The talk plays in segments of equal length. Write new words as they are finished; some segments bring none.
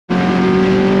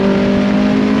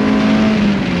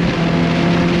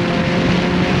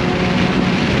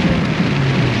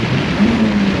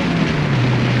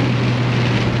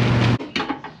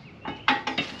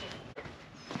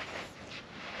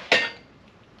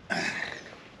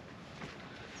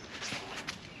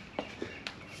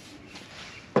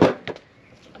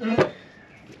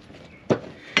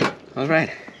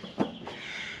Alright,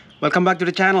 welcome back to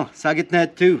the channel,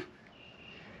 Sagitnet 2.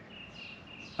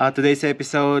 Today's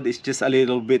episode is just a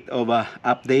little bit of a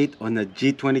update on the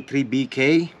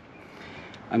G23BK.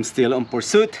 I'm still on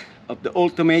pursuit of the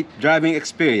ultimate driving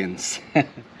experience.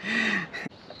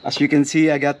 As you can see,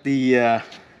 I got the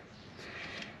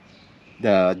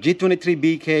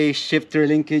G23BK shifter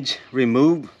linkage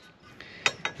removed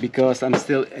because I'm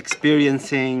still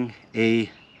experiencing a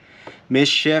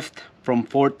misshift from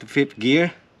 4th to 5th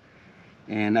gear,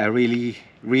 and I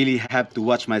really have to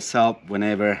watch myself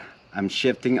whenever I'm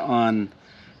shifting on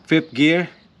 5th gear,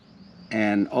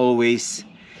 and always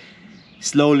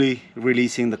slowly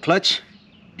releasing the clutch.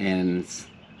 And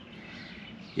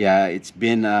yeah, it's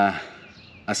been a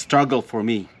struggle for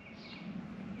me.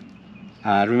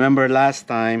 Remember last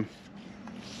time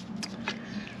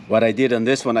what I did on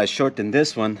this one, I shortened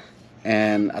this one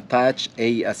and attached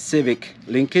a Civic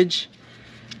linkage.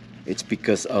 It's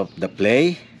because of the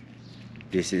play.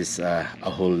 This is a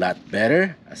whole lot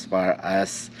better as far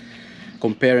as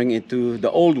comparing it to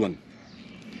the old one.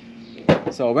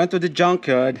 So I went to the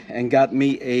junkyard and got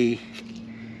me a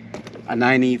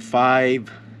 95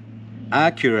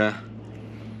 Acura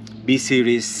B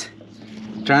series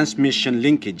transmission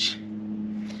linkage.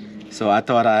 So I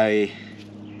thought I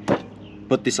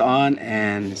put this on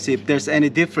and see if there's any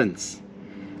difference.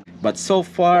 But so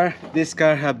far, this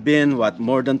car have been what,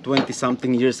 more than 20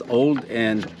 something years old,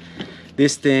 and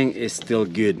this thing is still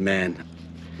good, man.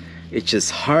 It just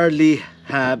hardly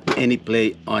have any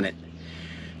play on it.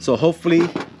 So hopefully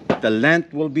the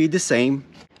length will be the same.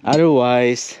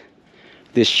 Otherwise,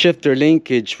 this shifter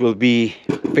linkage will be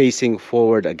facing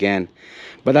forward again.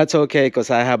 But that's okay,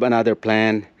 because I have another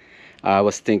plan. I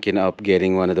was thinking of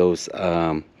getting one of those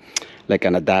like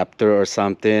an adapter or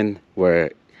something where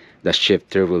the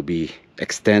shifter will be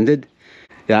extended.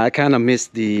 Yeah, I kind of miss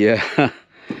the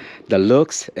the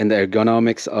looks and the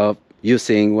ergonomics of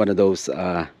using one of those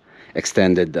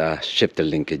extended shifter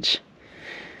linkage.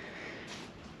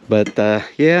 But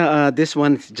yeah, this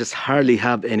one just hardly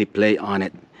have any play on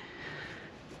it,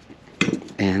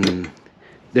 and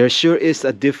there sure is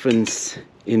a difference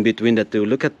in between the two.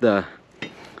 Look at the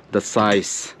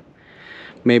size.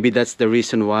 Maybe that's the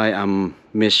reason why I'm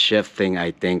misshifting, I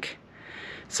think.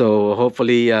 So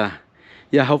hopefully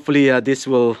hopefully this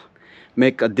will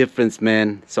make a difference,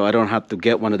 man, so I don't have to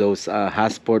get one of those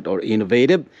Hasport or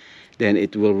Innovative. Then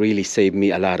it will really save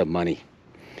me a lot of money.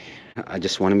 I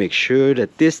just want to make sure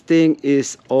that this thing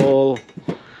is all,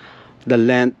 the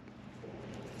length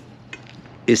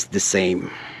is the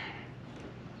same.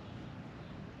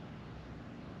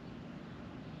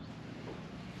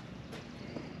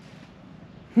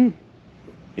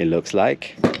 It looks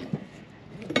like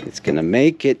it's gonna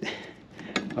make it.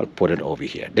 I'll put it over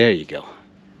here. There you go,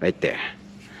 right there.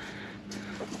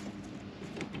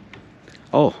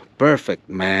 Oh, perfect,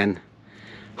 man.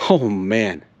 Oh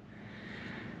man,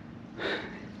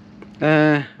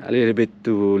 a little bit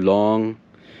too long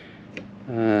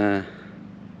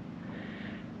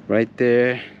right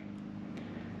there.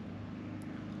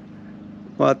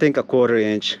 Well, I think a 1/4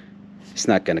 inch is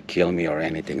not gonna kill me or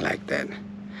anything like that.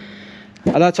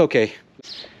 That's okay.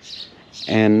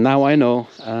 And now I know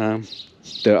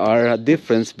there are a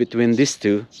difference between these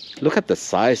two. Look at the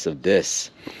size of this.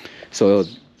 So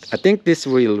I think this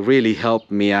will really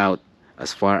help me out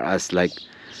as far as like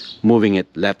moving it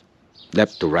left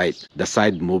to right, the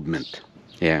side movement.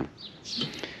 Yeah.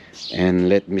 And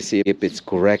let me see if it's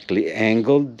correctly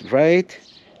angled right.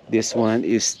 This one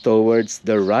is towards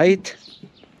the right,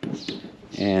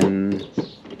 and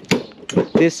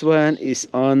this one is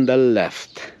on the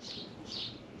left.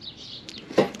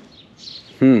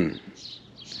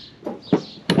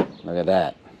 Look at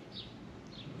that.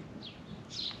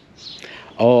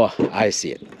 Oh, I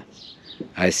see it.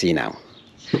 I see now.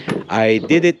 I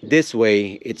did it this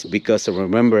way. It's because,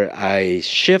 remember, I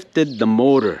shifted the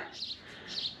motor.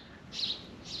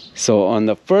 So on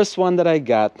the first one that I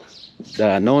got,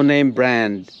 the no-name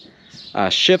brand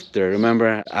shifter,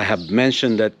 remember I have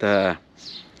mentioned that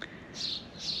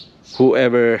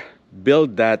whoever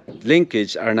built that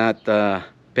linkage are not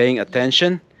paying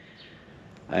attention,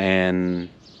 and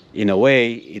in a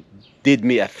way it did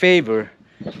me a favor,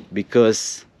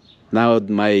 because now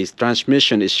my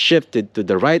transmission is shifted to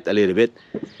the right a little bit,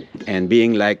 and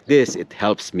being like this, it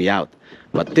helps me out.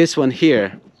 But this one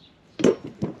here,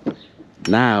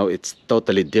 now it's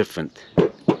totally different,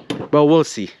 but we'll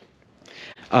see.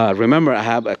 Remember, I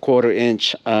have a 1/4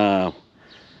 inch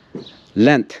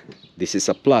length. This is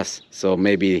a plus, so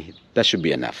maybe that should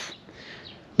be enough,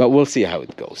 but we'll see how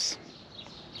it goes.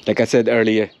 Like I said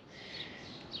earlier,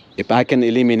 if I can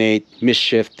eliminate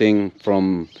misshifting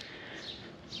from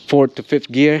fourth to fifth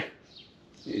gear,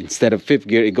 instead of fifth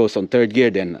gear it goes on third gear,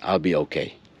 then I'll be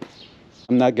okay.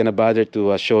 I'm not gonna bother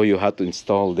to show you how to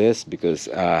install this because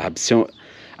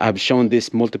I've shown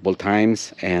this multiple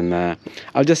times, and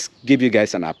I'll just give you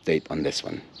guys an update on this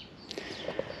one.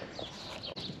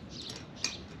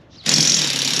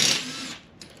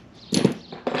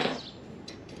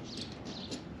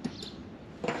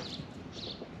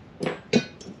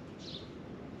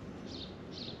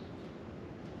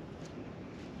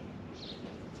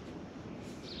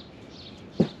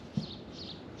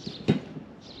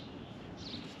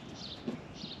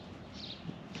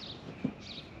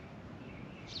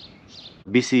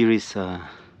 B-series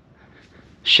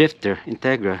shifter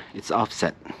Integra, it's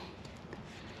offset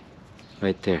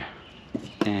right there,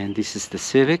 and this is the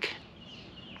Civic,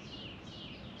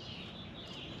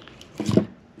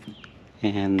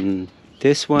 and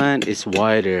this one is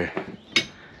wider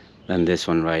than this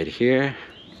one right here.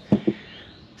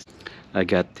 I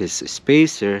got this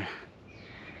spacer,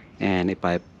 and if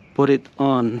I put it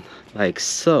on like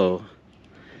so,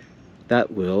 that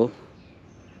will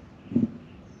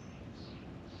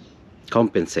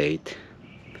compensate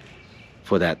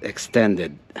for that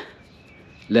extended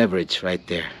leverage right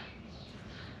there.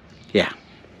 Yeah,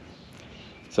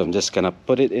 so I'm just gonna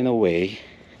put it in a way.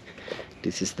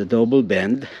 This is the double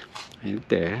bend right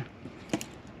there,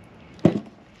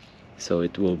 so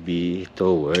it will be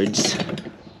towards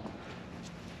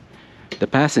the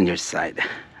passenger side.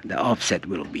 The offset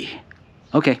will be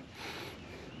okay.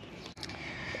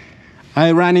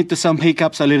 I ran into some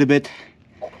hiccups a little bit.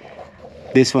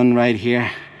 This one right here,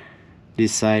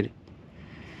 this side,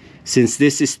 since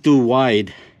this is too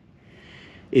wide,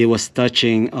 it was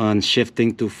touching on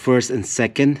shifting to first and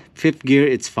second. Fifth gear,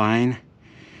 it's fine,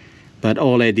 but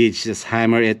all I did is just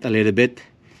hammer it a little bit,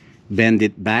 bend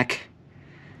it back,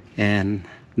 and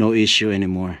no issue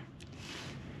anymore.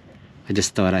 I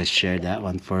just thought I'd share that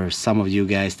one for some of you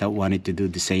guys that wanted to do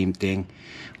the same thing,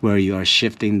 where you are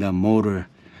shifting the motor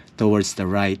towards the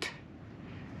right.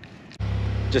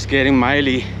 Just getting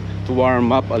Miley to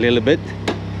warm up a little bit,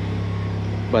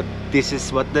 but this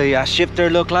is what the shifter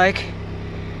look like.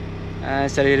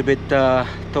 It's a little bit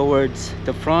towards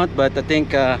the front, but I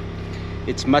think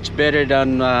it's much better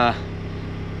than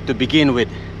to begin with.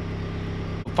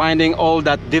 Finding all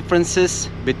that differences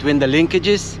between the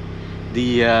linkages,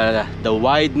 the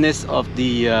wideness of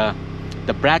the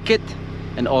bracket,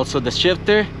 and also the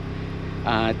shifter.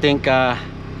 I think I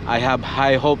have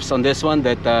high hopes on this one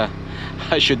that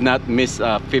I should not miss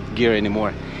fifth gear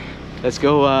anymore. Let's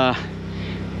go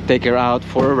take her out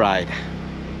for a ride.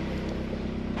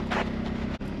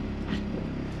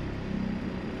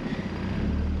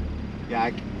 Yeah,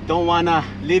 I don't wanna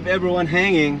leave everyone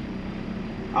hanging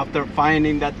after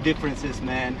finding that differences,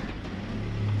 man.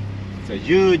 It's a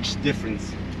huge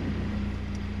difference.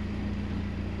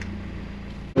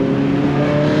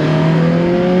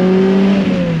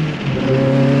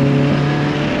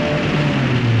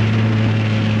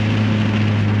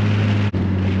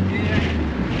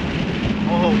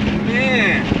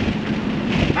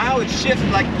 It shifts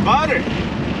like butter.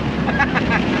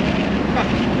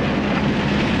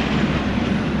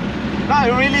 No,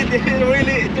 it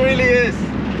really is.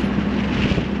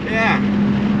 Yeah,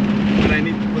 but I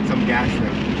need to put some gas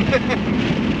there.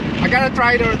 I gotta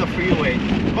try it on the freeway.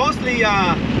 Mostly,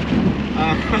 I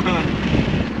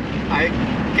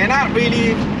cannot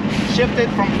really shift it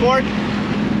from fourth.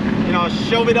 You know,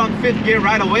 shove it on fifth gear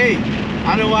right away.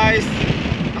 Otherwise.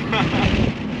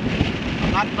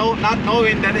 Not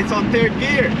knowing that it's on third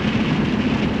gear.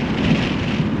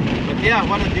 But yeah,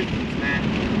 what a difference, man.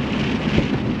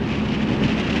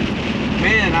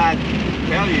 Man, I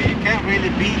tell you, you can't really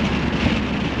beat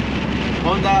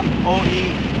Honda OE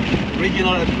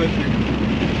original equipment.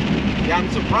 Yeah, I'm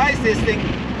surprised this thing,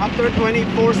 after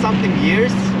 24 something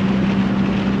years,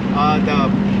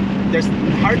 there's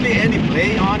hardly any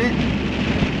play on it.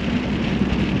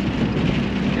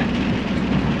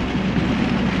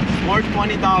 Worth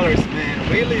 $20, man.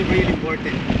 Really worth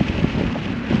it.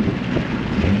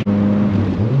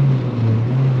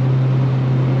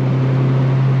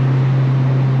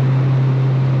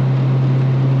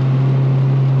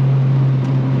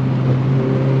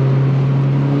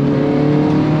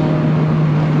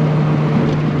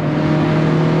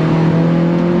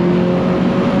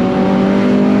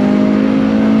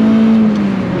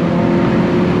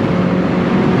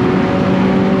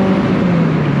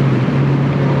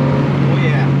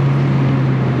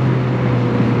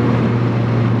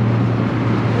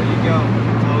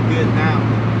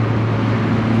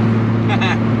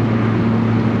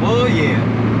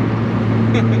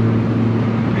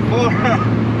 Before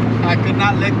I could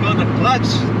not let go of the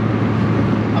clutch.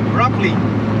 properly.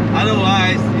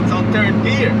 Otherwise, it's on third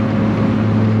gear.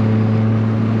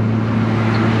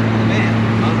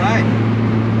 Man, all right.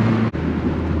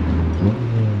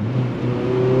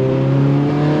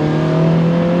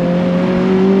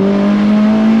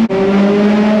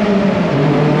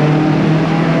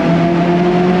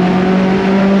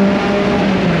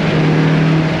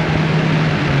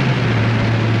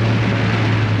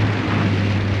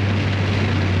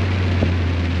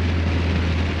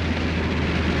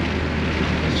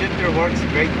 Works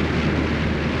great.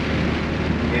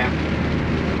 Yeah.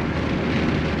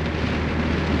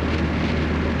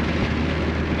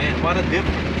 Man, what a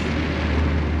difference.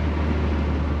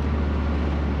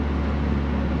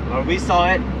 Well, we saw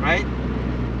it, right?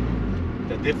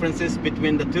 The differences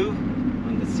between the two,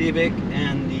 on the Civic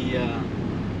and the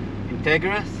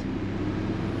Integras.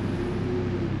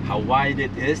 How wide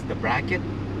it is, the bracket,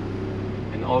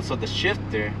 and also the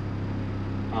shifter,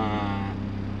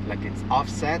 like it's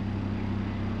offset.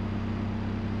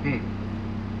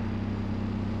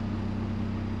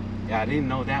 Yeah, I didn't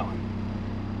know that one.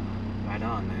 Right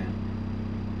on, man.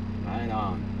 Right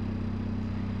on.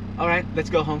 Alright, let's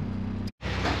go home.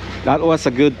 That was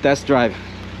a good test drive.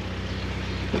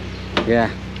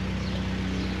 Yeah.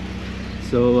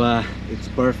 So it's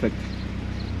perfect.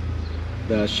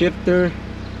 The shifter,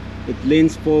 it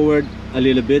leans forward a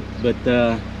little bit, but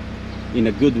in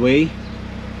a good way.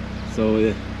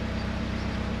 So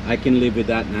I can live with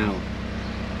that now,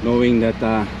 knowing that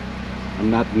I'm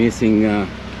not missing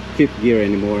fifth gear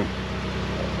anymore.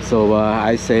 So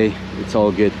I say it's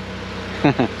all good.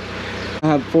 I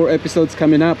have 4 episodes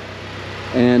coming up,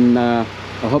 and I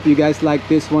hope you guys like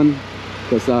this one,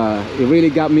 because it really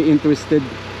got me interested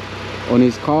on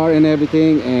his car and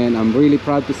everything, and I'm really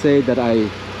proud to say that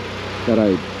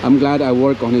I'm glad I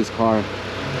work on his car.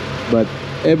 But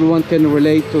everyone can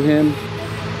relate to him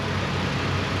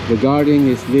regarding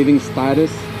his living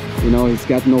status. You know, he's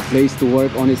got no place to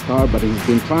work on his car, but he's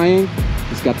been trying.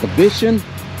 He's got the vision,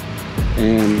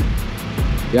 and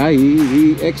yeah,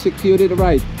 he executed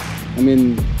right. I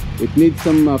mean, it needs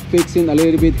some fixing a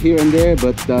little bit here and there,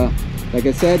 but like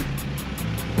I said,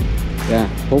 yeah,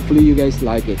 hopefully you guys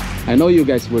like it. I know you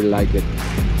guys will like it.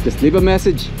 Just leave a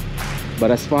message. But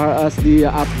as far as the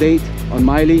update on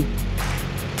Miley,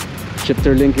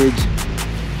 shifter linkage,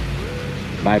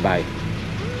 bye-bye.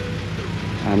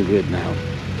 I'm good now.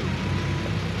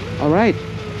 Alright,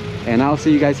 and I'll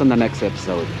see you guys on the next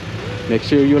episode. Make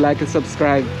sure you like and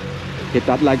subscribe. Hit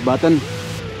that like button.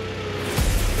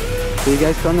 See you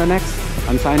guys on the next.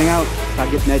 I'm signing out.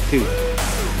 Target Net 2.